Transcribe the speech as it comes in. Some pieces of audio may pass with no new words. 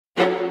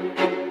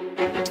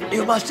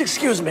You must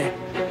excuse me.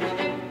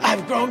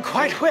 I've grown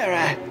quite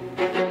weary.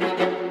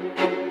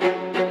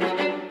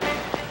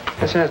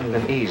 This hasn't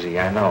been easy,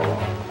 I know.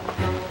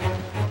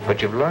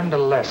 But you've learned a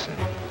lesson.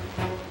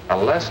 A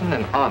lesson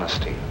in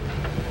honesty.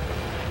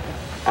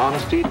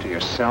 Honesty to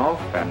yourself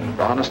and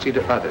honesty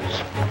to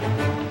others.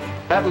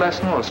 That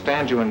lesson will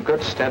stand you in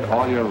good stead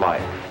all your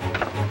life.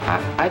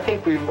 I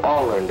think we've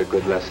all learned a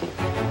good lesson.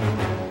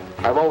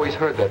 I've always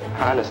heard that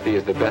honesty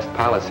is the best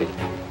policy.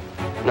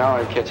 Now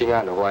I'm catching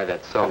on to why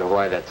that's so, to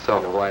why that's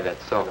so, to why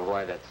that's so, to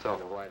why that's so,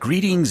 to why that's so.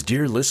 Greetings,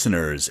 dear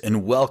listeners,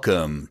 and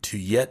welcome to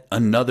yet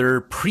another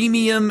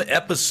premium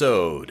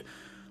episode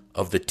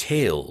of the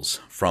Tales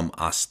from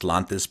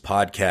Aztlantis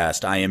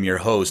podcast. I am your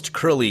host,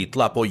 Kurly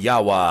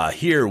Tlapoyawa,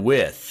 here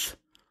with...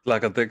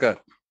 Tlakatekatl.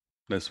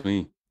 That's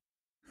me.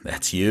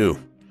 That's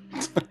you.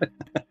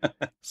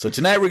 So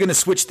tonight we're going to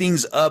switch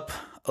things up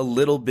a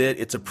little bit.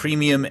 It's a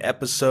premium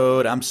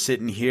episode. I'm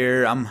sitting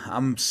here.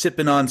 I'm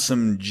sipping on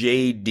some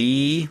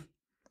JD.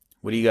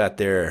 What do you got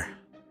there?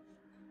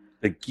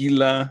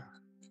 Tequila.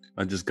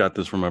 I just got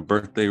this for my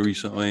birthday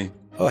recently.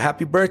 Oh,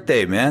 happy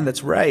birthday, man.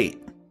 That's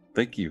right.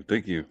 Thank you.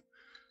 Thank you.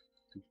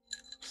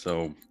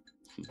 So,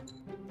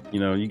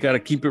 you got to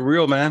keep it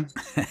real, man.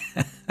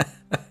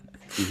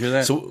 You hear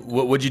that? So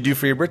what'd you do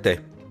for your birthday?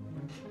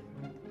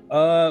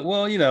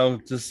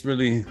 Well, just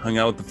really hung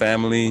out with the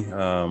family.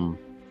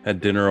 Had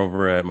dinner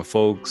over at my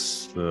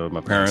folks,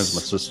 my parents,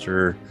 my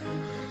sister,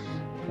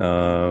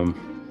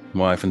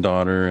 wife and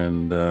daughter,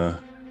 and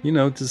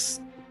just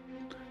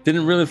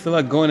didn't really feel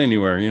like going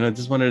anywhere.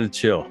 Just wanted to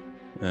chill.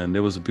 And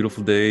it was a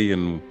beautiful day,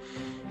 and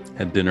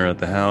had dinner at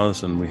the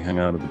house, and we hung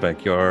out in the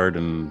backyard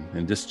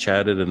and just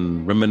chatted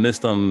and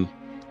reminisced on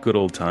good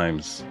old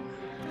times.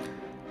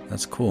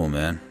 That's cool,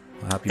 man.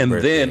 Happy and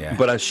birthday. Then,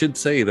 but I should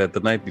say that the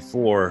night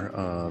before,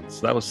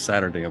 so that was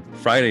Saturday,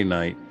 Friday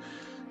night,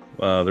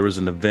 there was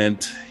an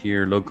event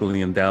here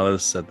locally in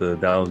Dallas at the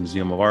Dallas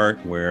Museum of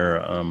Art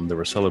where they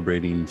were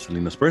celebrating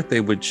Selena's birthday,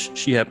 which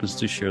she happens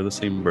to share the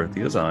same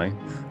birthday as I,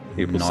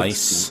 April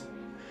 16th.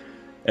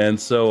 And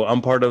so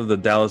I'm part of the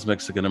Dallas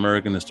Mexican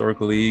American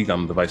Historical League.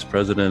 I'm the vice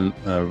president.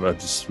 I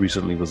just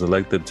recently was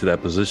elected to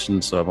that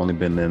position, so I've only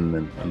been in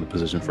the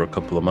position for a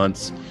couple of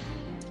months.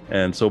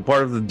 And so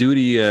part of the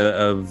duty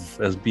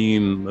as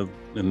being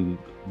in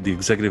the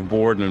executive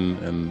board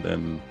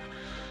and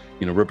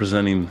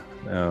representing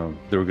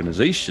the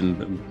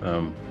organization,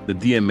 the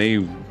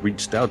DMA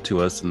reached out to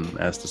us and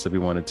asked us if we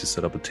wanted to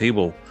set up a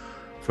table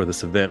for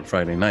this event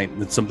Friday night.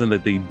 It's something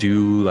that they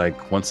do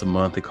like once a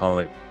month. They call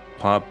it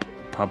pop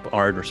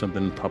art or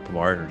something, pop of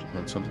art or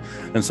something.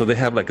 And so they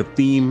have like a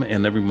theme,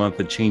 and every month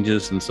it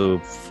changes. And so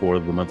for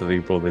the month of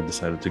April, they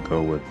decided to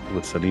go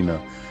with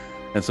Selena.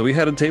 And so we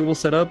had a table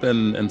set up,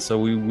 and so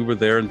we were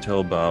there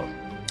until about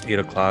 8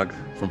 o'clock,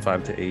 from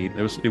 5 to 8.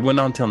 It went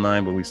on till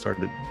 9, but we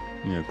started,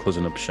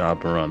 closing up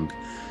shop around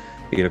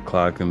 8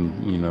 o'clock, and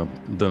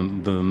the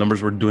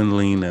numbers were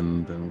dwindling,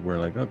 and we're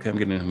like, okay, I'm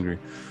getting hungry,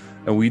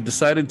 and we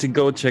decided to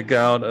go check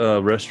out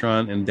a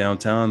restaurant in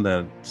downtown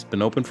that's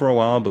been open for a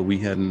while, but we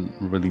hadn't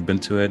really been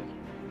to it,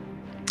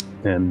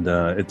 and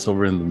it's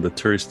over in the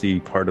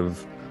touristy part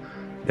of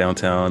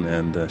downtown,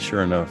 and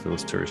sure enough, it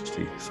was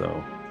touristy.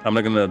 So I'm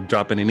not gonna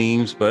drop any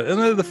names, but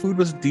the food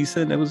was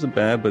decent. It wasn't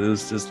bad, but it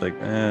was just like,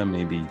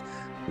 maybe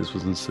this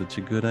wasn't such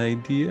a good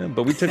idea.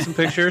 But we took some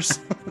pictures.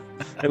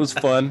 It was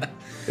fun.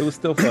 It was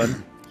still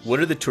fun. What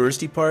are the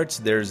touristy parts?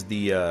 There's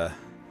the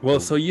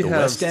so you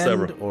have West End,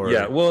 several. or...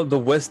 Yeah, well, the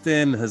West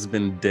End has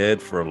been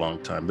dead for a long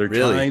time. They're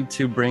really trying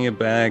to bring it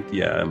back.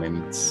 Yeah, I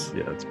mean, it's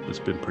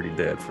been pretty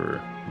dead for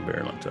a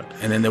very long time.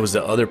 And then there was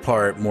the other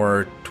part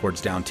more towards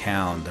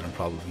downtown that I'm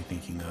probably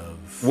thinking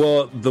of.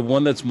 Well, the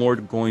one that's more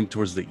going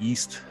towards the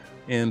east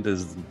end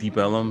is Deep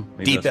Ellum.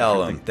 Deep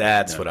Ellum,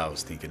 that's what I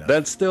was thinking of.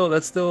 That's still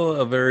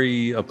a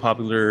very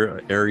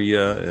popular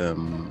area,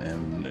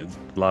 and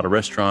a lot of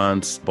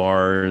restaurants,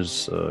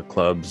 bars,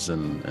 clubs,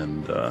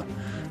 and a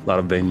lot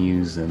of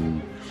venues.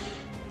 And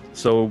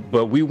so,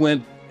 but we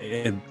went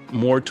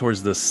more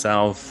towards the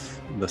south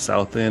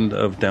end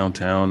of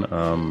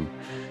downtown,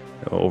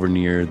 over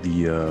near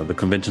the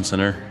convention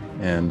center.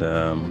 And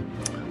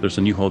there's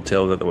a new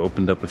hotel that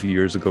opened up a few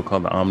years ago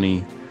called the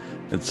Omni.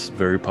 It's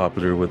very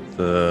popular with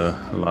a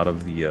lot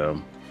of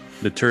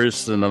the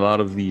tourists and a lot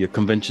of the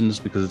conventions,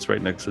 because it's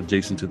right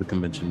adjacent to the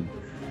convention.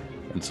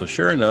 And so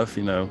sure enough,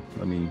 you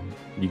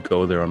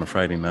go there on a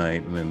Friday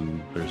night, and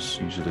then there's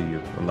usually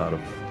a lot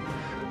of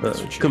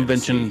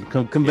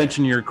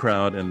convention year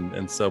crowd.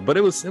 And so, but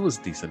it was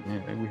decent.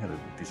 Yeah, we had a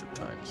decent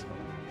time. So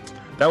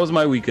that was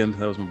my weekend.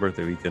 That was my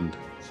birthday weekend.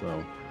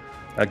 So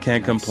I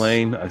can't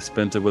complain. I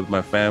spent it with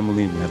my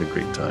family, and we had a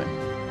great time.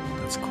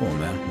 That's cool,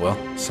 man. Well,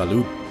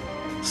 salud.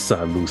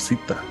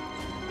 Salucita.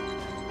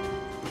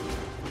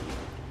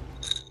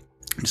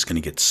 I'm just going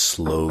to get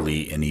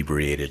slowly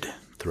inebriated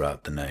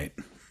throughout the night.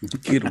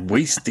 Get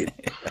wasted.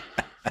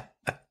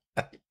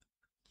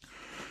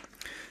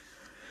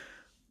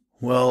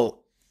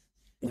 Well,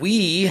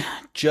 we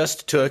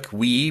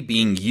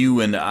being you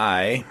and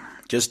I,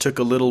 just took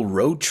a little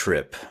road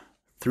trip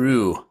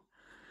through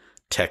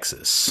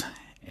Texas.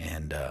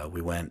 And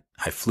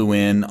I flew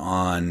in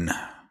on,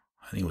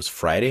 I think it was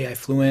Friday I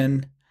flew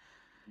in.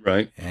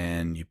 Right.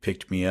 And you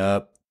picked me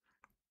up.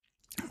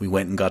 We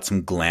went and got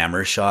some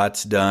glamour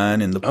shots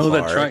done in the park. Oh,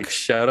 that's right.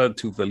 Shout out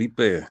to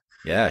Felipe.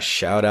 Yeah,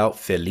 shout out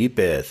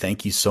Felipe.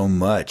 Thank you so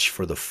much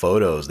for the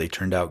photos. They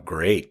turned out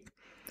great.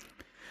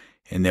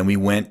 And then we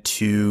went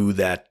to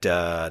that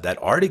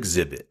art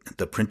exhibit,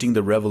 the Printing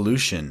the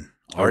Revolution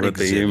art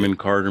exhibit. The Amon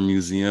Carter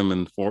Museum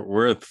in Fort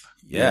Worth.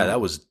 Yeah, that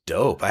was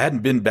dope. I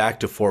hadn't been back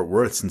to Fort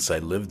Worth since I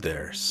lived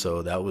there,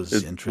 so that was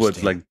interesting.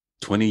 What's like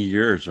 20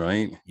 years,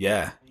 right?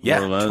 Yeah,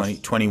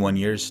 21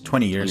 years,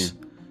 20 years.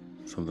 20,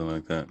 something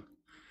like that.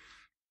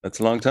 That's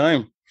a long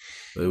time.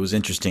 It was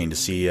interesting to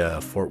see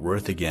Fort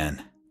Worth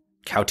again,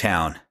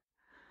 Cowtown.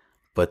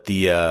 But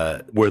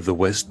where the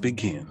West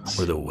begins.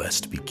 Where the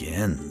West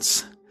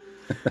begins.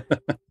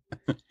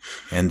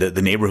 And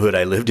the neighborhood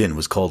I lived in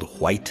was called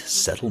White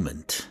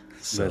Settlement.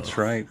 So. That's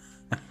right.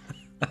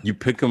 You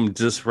pick them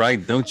just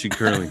right, don't you,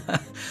 Kurly?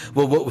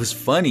 Well, what was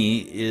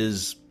funny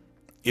is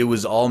it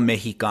was all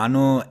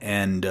Mexicano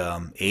and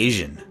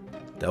Asian.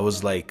 That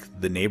was like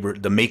the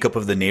makeup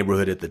of the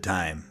neighborhood at the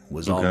time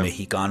was all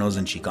Mexicanos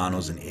and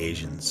Chicanos and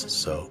Asians.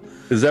 So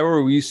is that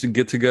where we used to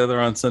get together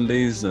on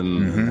Sundays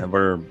and have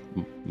our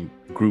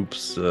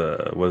groups?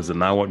 Was a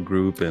Anawak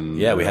group and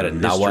we had a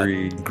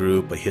Anawak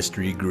group, a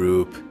history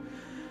group.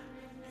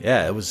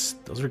 Yeah,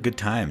 those were good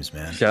times,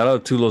 man. Shout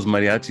out to Los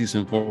Mariachis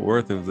in Fort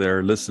Worth if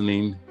they're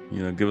listening.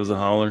 Give us a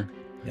holler.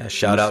 Yeah,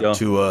 shout out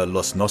to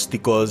Los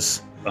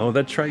Gnósticos. Oh,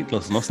 that's right,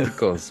 Los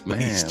Gnósticos. Man,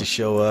 they used to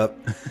show up.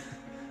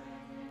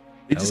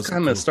 They just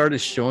kind of started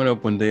showing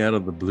up one day out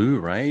of the blue,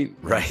 right?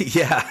 Right,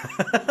 yeah.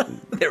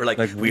 They were like,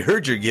 we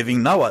heard you're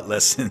giving Nahuatl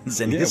lessons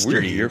and history.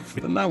 We're here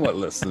for the Nahuatl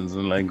lessons.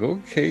 And like,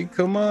 okay,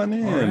 come on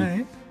in. All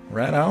right,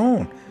 right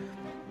on.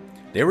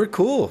 They were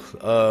cool.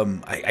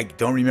 I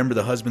don't remember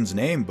the husband's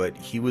name, but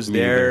he was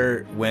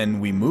there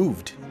when we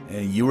moved.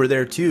 And you were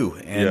there too.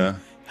 And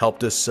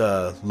helped us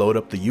load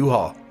up the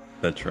U-Haul.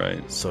 That's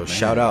right. So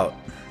shout out,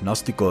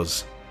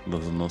 Gnósticos.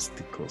 Los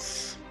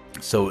Gnósticos.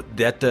 So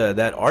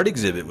that art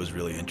exhibit was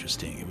really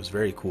interesting. It was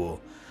very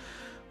cool.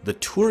 The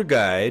tour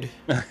guide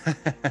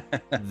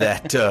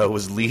that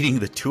was leading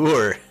the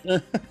tour,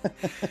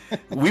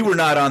 we were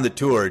not on the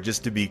tour,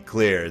 just to be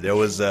clear. There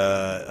was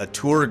a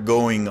tour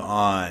going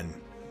on,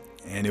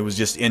 and it was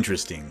just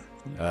interesting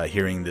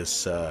hearing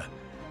this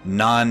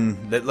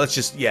let's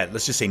just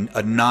say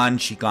a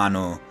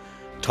non-Chicano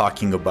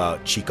talking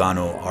about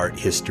Chicano art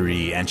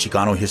history and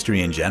Chicano history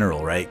in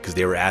general, right? Because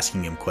they were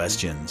asking him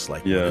questions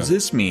like, what does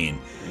this mean?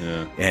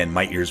 Yeah. And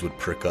my ears would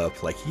perk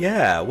up like,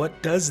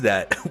 what does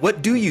that?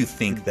 What do you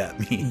think that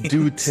means?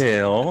 Do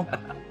tell.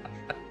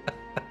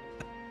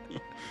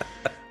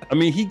 I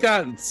mean,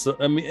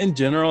 in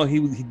general,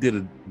 he did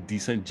a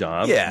decent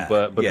job. Yeah.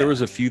 But there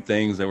was a few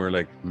things that were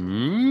like,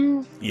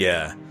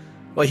 Yeah.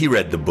 Well, he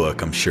read the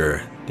book, I'm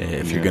sure.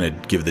 If you're going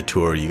to give the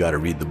tour, you got to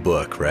read the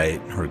book,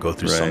 right? Or go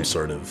through some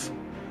sort of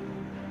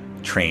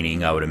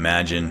training, I would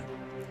imagine.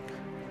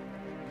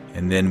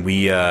 And then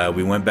we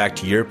went back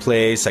to your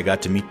place. I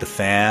got to meet the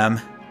fam,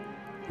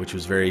 which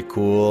was very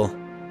cool.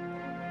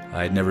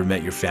 I'd never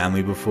met your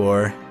family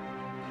before.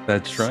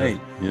 That's right.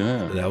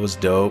 Yeah. That was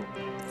dope.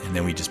 And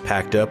then we just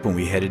packed up and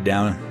we headed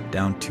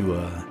down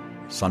to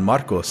San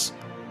Marcos.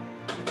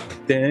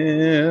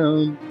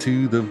 Down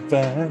to the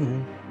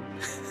valley.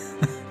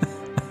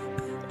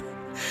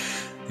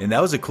 And that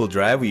was a cool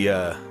drive. We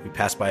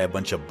passed by a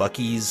bunch of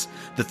Buc-ee's.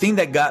 The thing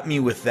that got me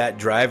with that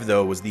drive,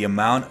 though, was the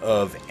amount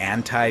of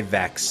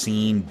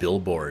anti-vaccine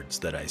billboards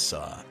that I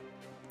saw.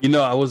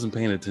 I wasn't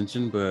paying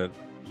attention, but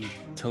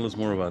tell us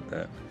more about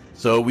that.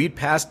 So we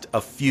passed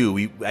a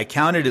few. I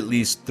counted at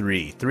least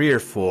three or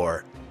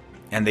four,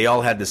 and they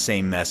all had the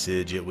same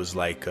message. It was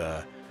like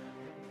a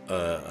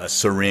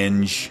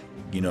syringe,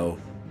 I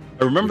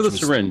remember the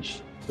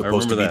syringe.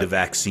 Supposed to be the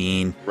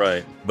vaccine.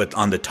 Right. But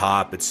on the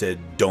top it said,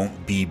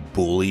 "Don't be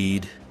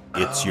bullied.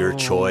 It's your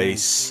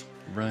choice."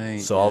 Right.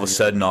 So all of a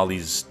sudden all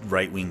these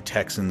right-wing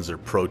Texans are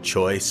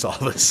pro-choice all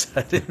of a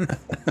sudden.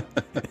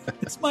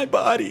 It's my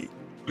body.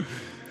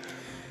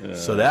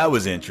 So that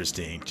was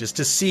interesting. Just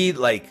to see,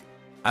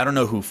 I don't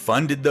know who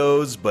funded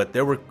those, but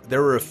there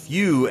were a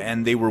few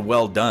and they were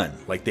well done.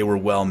 Like they were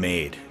well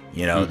made.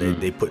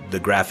 They put the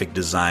graphic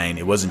design.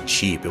 It wasn't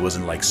cheap. It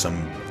wasn't like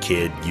some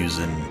kid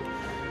using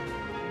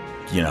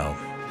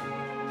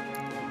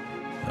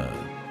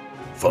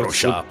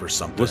Photoshop or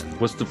something.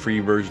 What's the free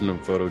version of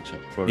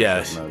Photoshop?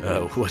 Yeah,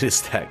 what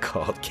is that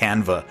called?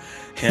 Canva.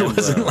 It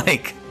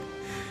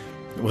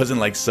wasn't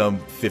like some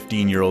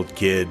 15-year-old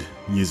kid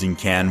using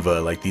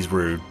Canva. Like these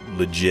were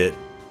legit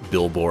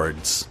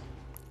billboards,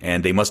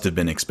 and they must have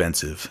been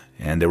expensive,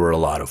 and there were a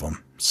lot of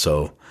them.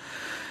 So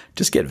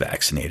just get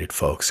vaccinated,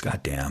 folks.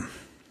 Goddamn.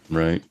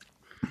 Right.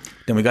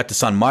 Then we got to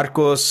San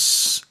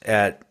Marcos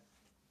it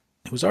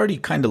was already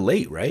kind of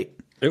late, right?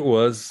 It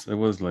was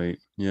late.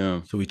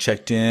 Yeah. So we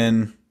checked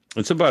in.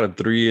 It's about a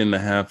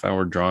 3.5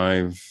 hour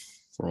drive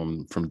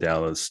from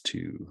Dallas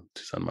to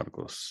San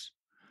Marcos.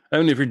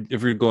 I mean,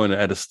 if you're going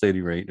at a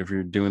steady rate, if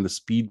you're doing the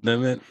speed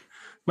limit,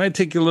 Might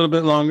take you a little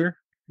bit longer.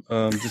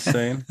 Just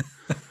saying.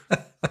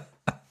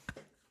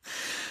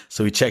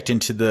 So we checked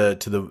into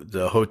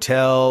the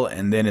hotel,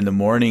 and then in the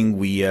morning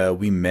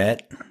we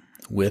met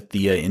with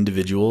the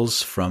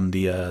individuals from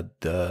the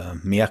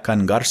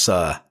Miacan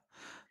Garza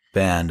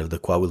band of the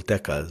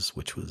Coahuiltecas,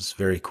 which was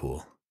very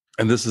cool.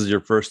 And this is your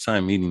first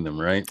time meeting them,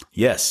 right?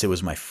 Yes, it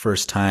was my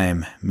first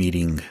time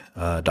meeting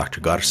Dr.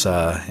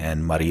 Garza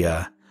and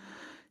Maria,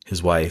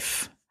 his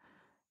wife,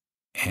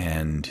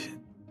 and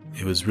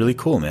it was really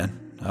cool, man.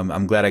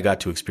 I'm glad I got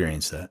to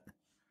experience that.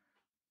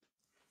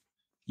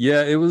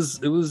 Yeah, it was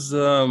this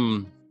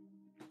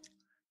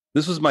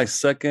was my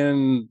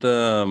second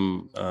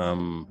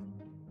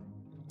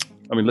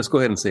I mean, let's go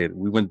ahead and say it.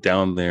 We went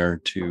down there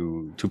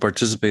to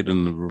participate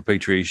in the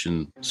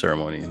repatriation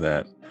ceremony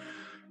that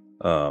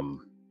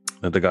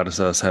the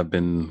Garzas have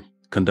been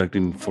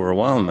conducting for a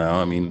while now.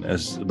 I mean,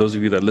 as those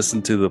of you that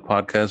listened to the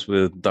podcast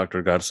with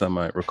Dr. Garza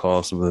might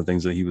recall some of the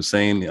things that he was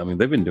saying. I mean,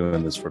 they've been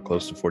doing this for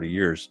close to 40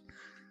 years.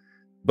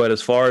 But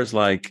as far as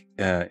like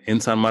in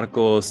San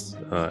Marcos,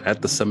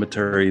 at the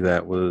cemetery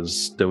that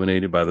was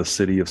donated by the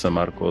city of San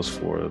Marcos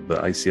for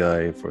the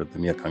ICI for the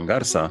Miacan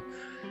Garza,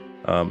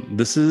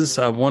 this is,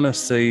 I want to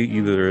say,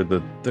 either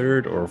the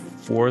third or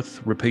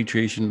fourth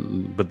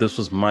repatriation, but this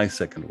was my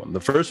second one.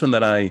 The first one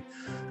that I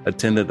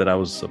attended, that I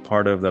was a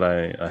part of, that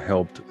I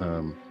helped,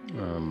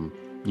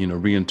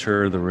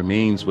 reinter the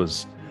remains,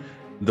 was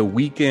the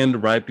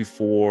weekend right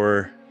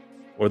before,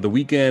 or the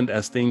weekend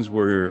as things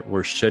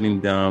were shutting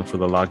down for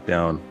the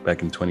lockdown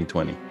back in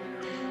 2020.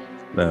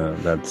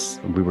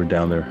 We were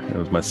down there. It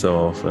was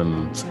myself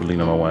and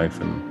Selena, my wife,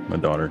 and my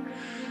daughter.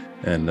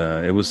 And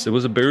it was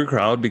a bigger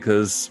crowd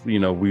because, we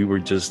were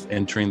just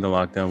entering the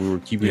lockdown. We were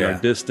keeping our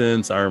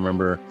distance. I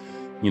remember,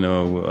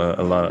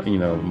 a lot,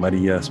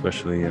 Maria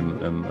especially,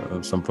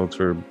 and some folks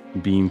were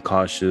being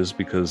cautious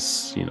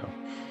because,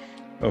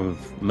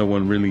 no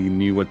one really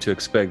knew what to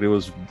expect. It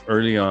was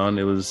early on.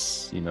 It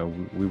was,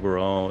 we were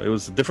all, it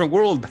was a different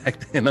world back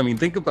then. I mean,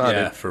 think about it.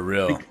 Yeah, for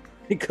real.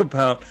 Think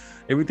about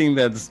everything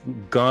that's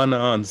gone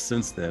on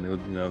since then. It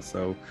was,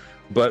 so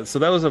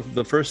that was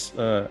the first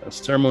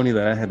ceremony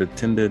that I had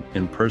attended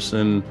in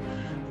person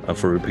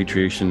for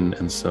repatriation,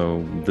 and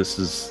so this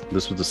was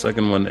the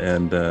second one.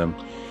 And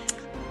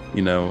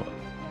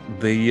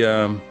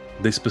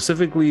they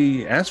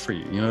specifically asked for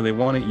you. They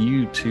wanted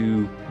you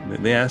to.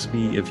 They asked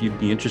me if you'd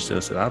be interested. I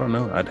said, I don't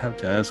know. I'd have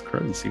to ask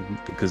Kurly,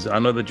 because I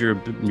know that you're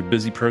a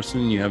busy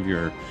person. You have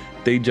your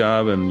day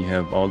job and you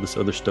have all this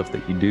other stuff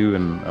that you do,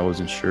 and I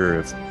wasn't sure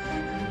if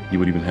you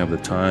would even have the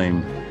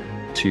time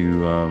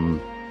to.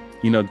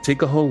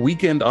 Take a whole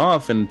weekend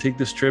off and take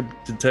this trip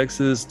to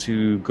Texas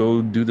to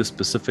go do this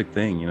specific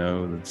thing.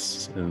 And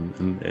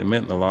it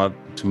meant a lot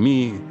to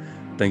me.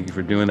 Thank you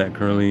for doing that,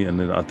 Kurly. And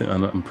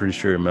I'm pretty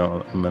sure it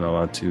meant a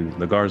lot to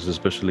the Garzas,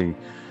 especially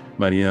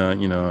Maria,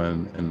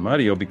 and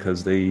Mario,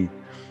 because this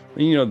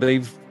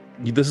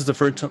is the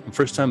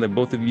first time that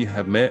both of you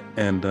have met,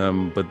 and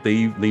but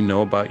they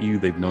know about you.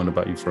 They've known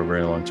about you for a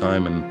very long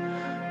time, and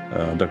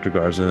Dr.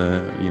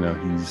 Garza,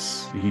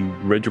 he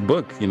read your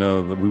book, We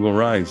Will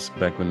Rise,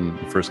 back when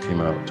it first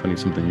came out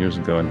 20-something years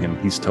ago. And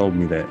he's told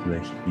me that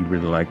he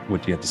really liked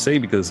what you had to say,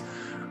 because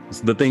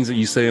the things that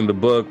you say in the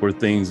book were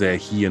things that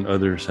he and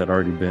others had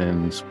already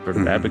been sort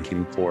of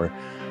advocating for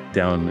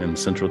down in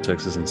Central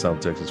Texas and South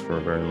Texas for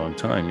a very long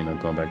time,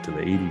 going back to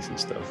the 80s and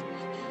stuff.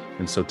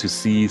 And so to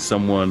see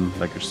someone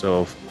like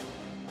yourself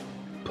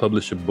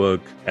publish a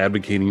book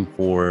advocating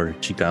for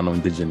Chicano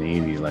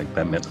indigeneity, like,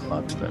 that meant a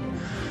lot to them.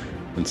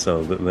 And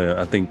so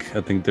I think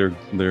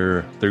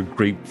they're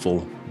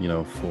grateful,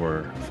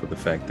 for the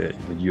fact that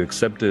you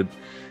accepted,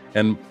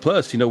 and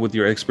plus, with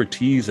your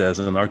expertise as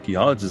an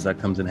archaeologist, that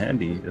comes in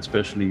handy,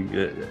 especially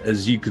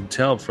as you could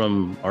tell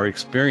from our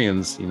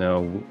experience.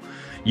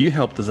 You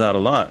helped us out a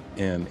lot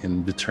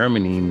in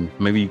determining.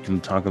 Maybe you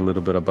can talk a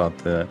little bit about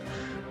the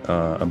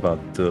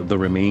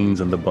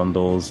remains and the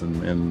bundles,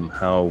 and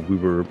how we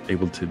were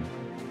able to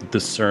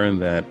discern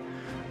that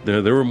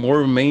there were more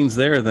remains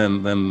there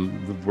than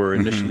were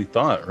initially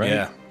thought,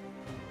 right?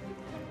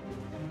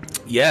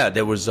 Yeah,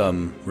 there was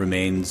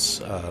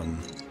remains.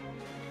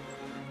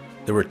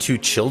 There were 2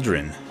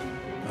 children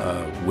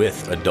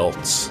with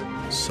adults,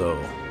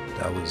 so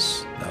that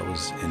was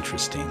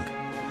interesting.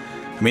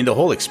 I mean, the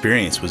whole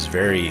experience was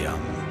very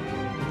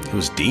it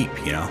was deep,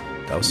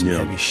 That was some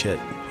heavy shit.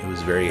 It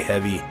was very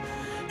heavy.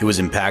 It was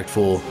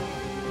impactful,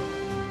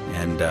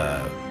 and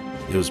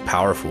it was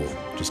powerful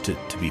just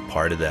to be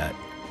part of that.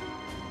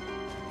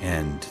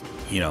 And,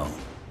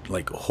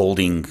 like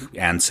holding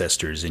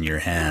ancestors in your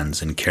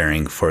hands and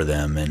caring for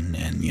them, and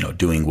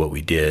doing what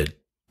we did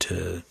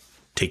to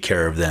take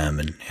care of them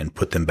and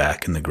put them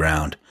back in the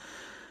ground.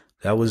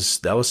 That was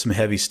some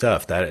heavy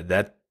stuff.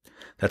 That's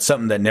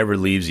something that never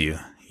leaves you,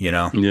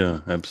 Yeah,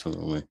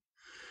 absolutely.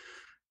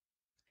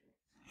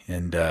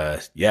 And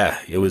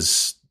it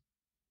was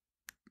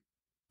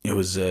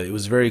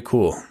very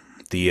cool.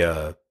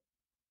 The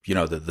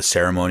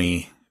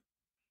ceremony.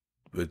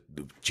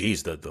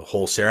 Geez, the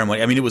whole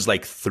ceremony. I mean, it was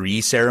like 3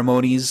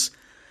 ceremonies,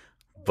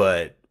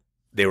 but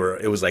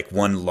it was like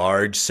one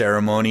large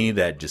ceremony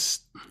that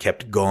just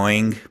kept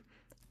going,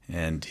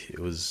 and it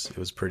was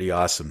pretty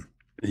awesome.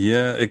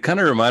 Yeah, it kind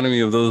of reminded me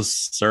of those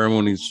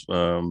ceremonies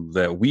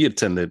that we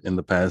attended in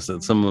the past,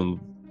 that some of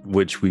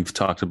which we've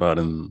talked about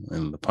in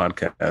the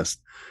podcast.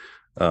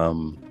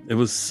 It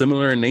was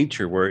similar in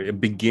nature, where it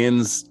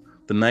begins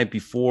the night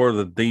before,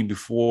 the day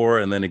before,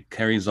 and then it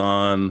carries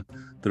on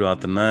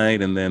throughout the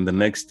night, and then the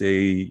next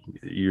day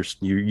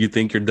you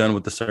think you're done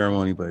with the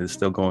ceremony, but it's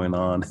still going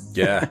on.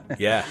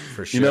 Yeah,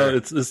 for sure. You know,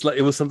 it's like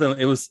it was something.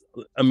 It was,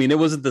 I mean, it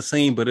wasn't the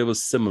same, but it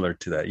was similar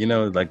to that. You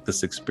know, like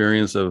this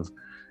experience of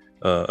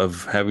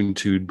having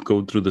to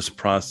go through this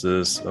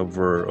process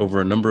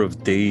over a number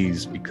of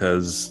days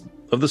because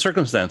of the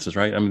circumstances,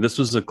 right? I mean, this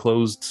was a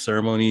closed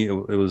ceremony. It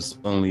was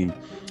only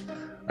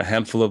a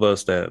handful of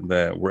us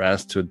that were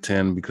asked to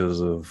attend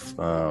because of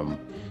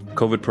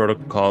COVID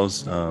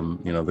protocols.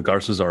 You know, the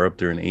Garces are up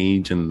there in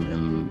age,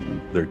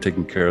 and they're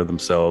taking care of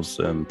themselves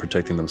and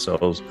protecting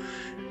themselves,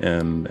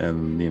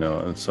 and you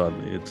know, and so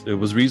it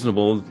was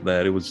reasonable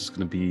that it was just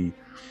going to be,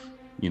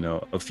 you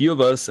know, a few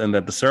of us, and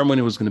that the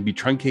ceremony was going to be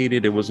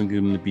truncated. It wasn't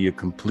going to be a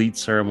complete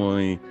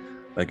ceremony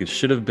like it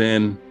should have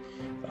been,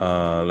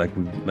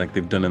 like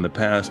they've done in the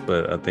past.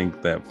 But I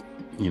think that,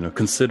 you know,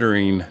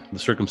 considering the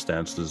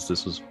circumstances,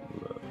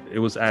 it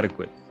was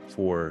adequate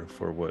for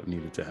what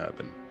needed to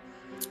happen.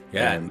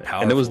 Yeah,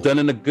 and it was done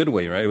in a good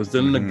way, right? It was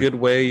done in a good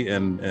way,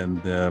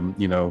 and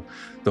you know,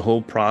 the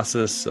whole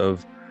process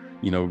of,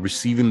 you know,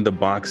 receiving the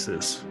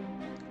boxes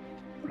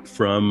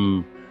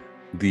from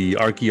the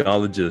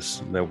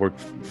archaeologists that work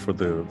for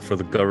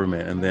the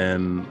government, and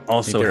then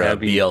also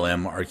having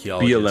BLM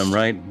archaeologists. BLM,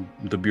 right?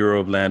 The Bureau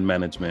of Land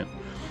Management.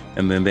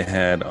 And then they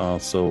had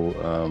also,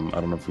 I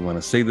don't know if we want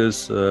to say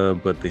this,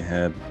 but they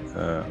had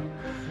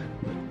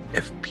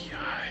FBI.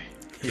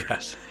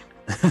 Yes.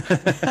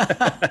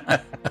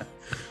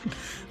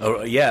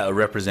 Oh, yeah, a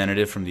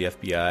representative from the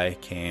FBI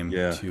came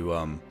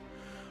to,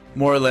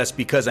 more or less,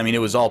 because, I mean, it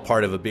was all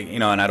part of a big, you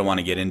know, and I don't want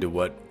to get into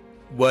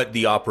what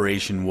the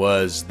operation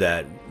was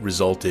that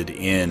resulted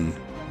in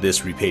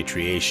this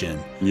repatriation.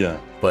 Yeah.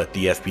 But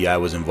the FBI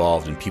was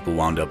involved, and people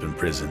wound up in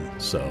prison.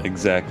 So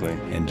exactly,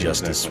 and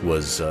justice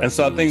was and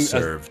so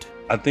served.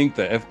 I think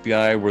the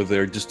FBI were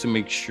there just to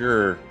make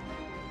sure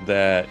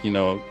that, you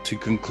know, to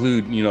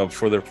conclude, you know,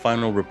 for their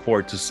final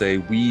report, to say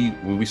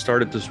when we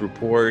started this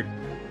report,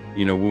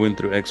 you know, we went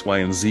through X, Y,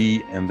 and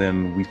Z, and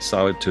then we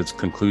saw it to its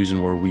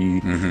conclusion where we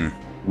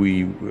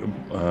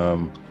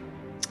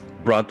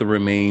brought the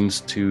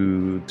remains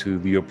to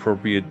the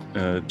appropriate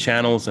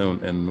channels,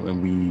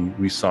 and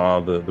we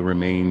saw the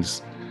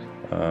remains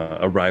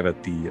arrive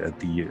at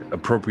the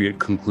appropriate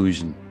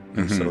conclusion.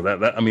 And so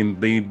that I mean,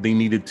 they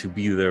needed to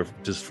be there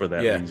just for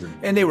that reason.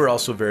 And they were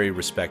also very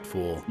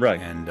respectful,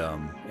 right?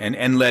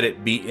 And let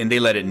it be, and they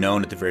let it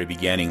known at the very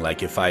beginning,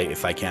 like, if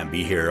I can't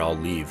be here, I'll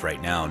leave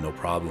right now, no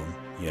problem,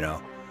 you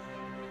know.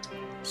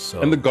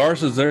 So, and the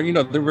Garces, they're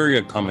very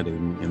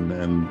accommodating,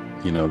 and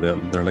you know,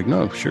 they're like,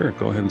 no, sure,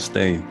 go ahead and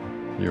stay.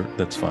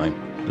 That's fine.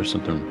 There's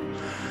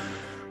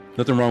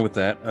nothing wrong with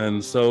that.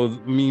 And so,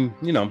 I mean,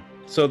 you know,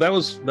 so that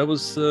was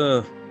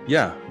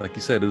yeah, like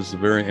you said, it was a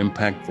very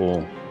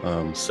impactful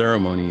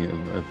ceremony,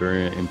 a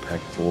very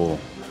impactful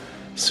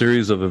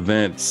series of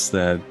events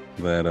that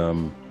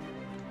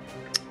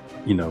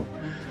you know,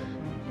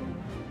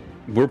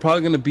 we're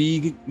probably going to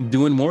be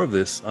doing more of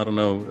this. I don't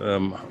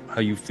know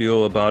how you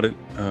feel about it,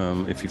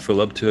 if you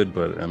feel up to it,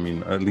 but I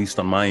mean, at least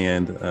on my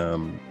end,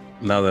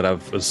 now that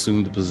I've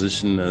assumed the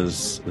position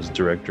as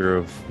director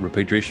of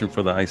repatriation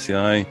for the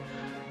ICI,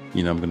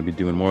 you know, I'm going to be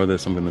doing more of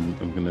this. I'm a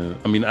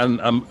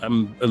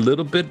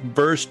little bit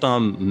versed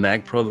on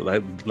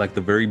NAGPRO, like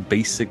the very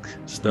basic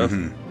stuff,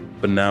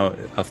 but now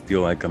I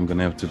feel like I'm going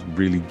to have to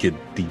really get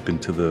deep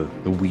into the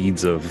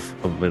weeds of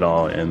it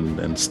all,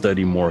 and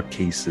study more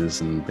cases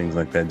and things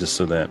like that, just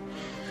so that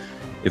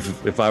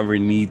if I ever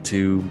need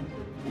to,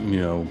 you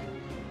know,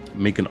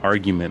 make an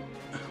argument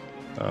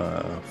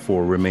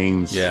for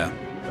remains,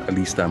 at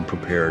least I'm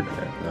prepared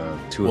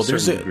to a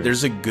certain degree.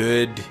 There's a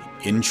good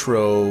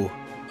intro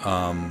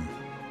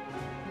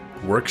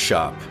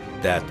workshop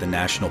that the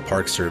National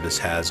Park Service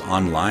has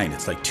online.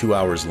 It's like 2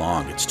 hours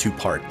long. It's 2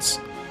 parts,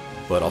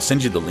 but I'll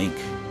send you the link.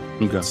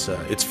 Okay.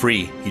 It's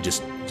free. You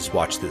just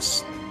watch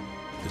this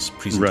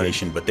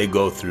presentation, right. But they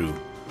go through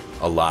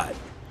a lot,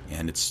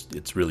 and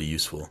it's really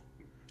useful.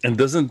 And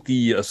doesn't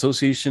the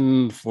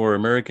Association for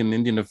American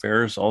Indian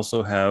Affairs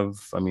also have,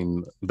 I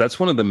mean, that's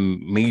one of the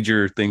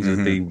major things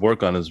that they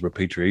work on is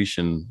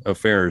repatriation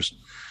affairs.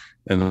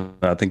 And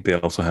I think they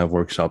also have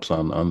workshops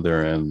on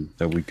their end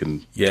that we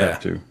can tap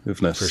to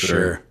if necessary. For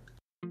sure.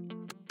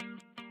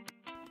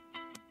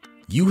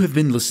 You have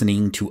been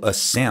listening to a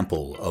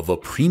sample of a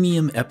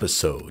premium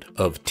episode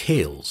of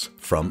Tales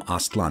from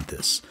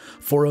Aztlantes.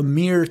 For a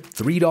mere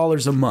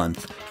 $3 a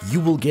month, you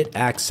will get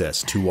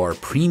access to our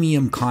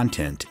premium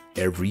content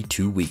every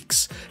 2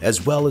 weeks,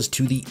 as well as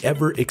to the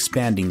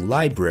ever-expanding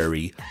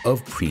library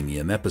of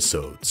premium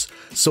episodes.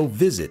 So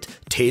visit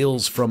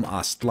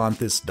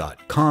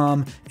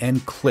talesfromaztlantes.com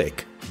and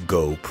click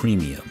Go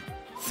Premium.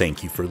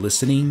 Thank you for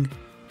listening,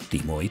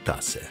 Timo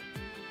Itase.